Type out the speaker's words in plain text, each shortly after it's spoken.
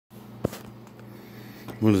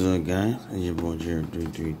What is up, guys? It's your boy Jared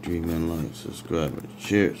 333. Man, like, subscribe, and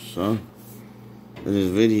cheers, son. In this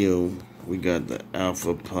video, we got the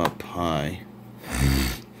Alpha Pot Pie,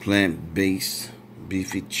 plant-based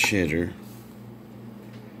beefy cheddar.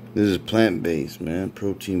 This is plant-based, man.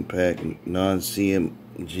 Protein pack,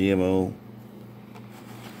 non-GMO.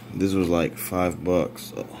 This was like $5,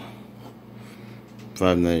 so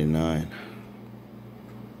 $5.99.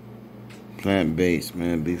 Plant-based,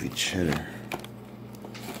 man, beefy cheddar.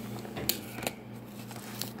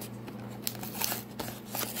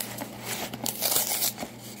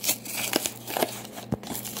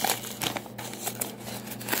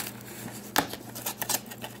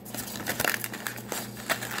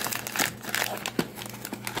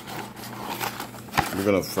 We're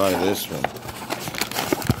gonna fry this one.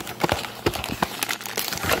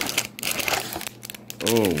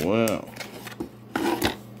 Oh wow,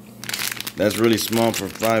 that's really small for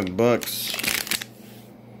 $5.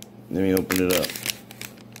 Let me open it up.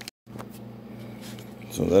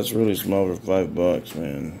 So that's really small for $5,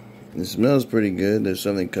 man. It smells pretty good. There's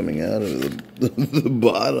something coming out of the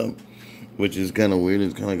bottom, which is kind of weird.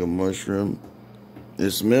 It's kind of like a mushroom. It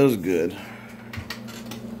smells good.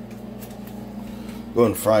 Go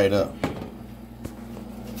and fry it up.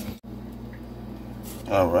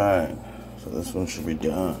 Alright, so this one should be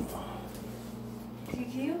done. Can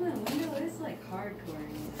you open the window? It's like hardcore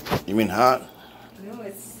in here. You mean hot? No,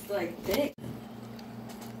 it's like thick.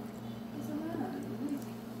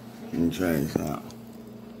 Let me try this out.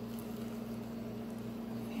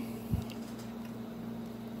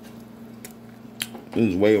 This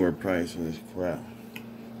is way overpriced for this crap.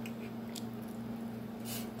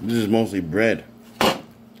 This is mostly bread.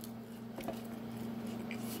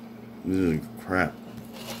 This is crap.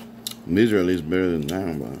 These are at least better than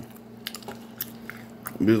that, but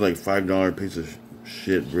this is like $5 piece of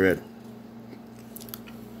shit bread.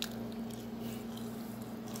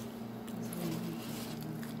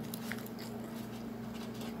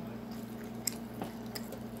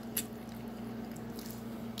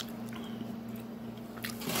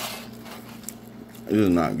 This is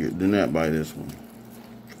not good. Do not buy this one.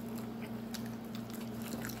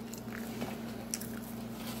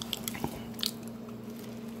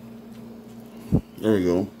 There we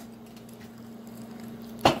go.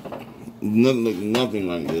 Nothing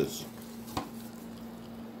like this.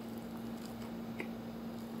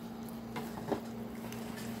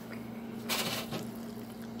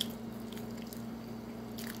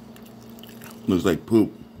 Looks like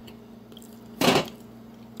poop.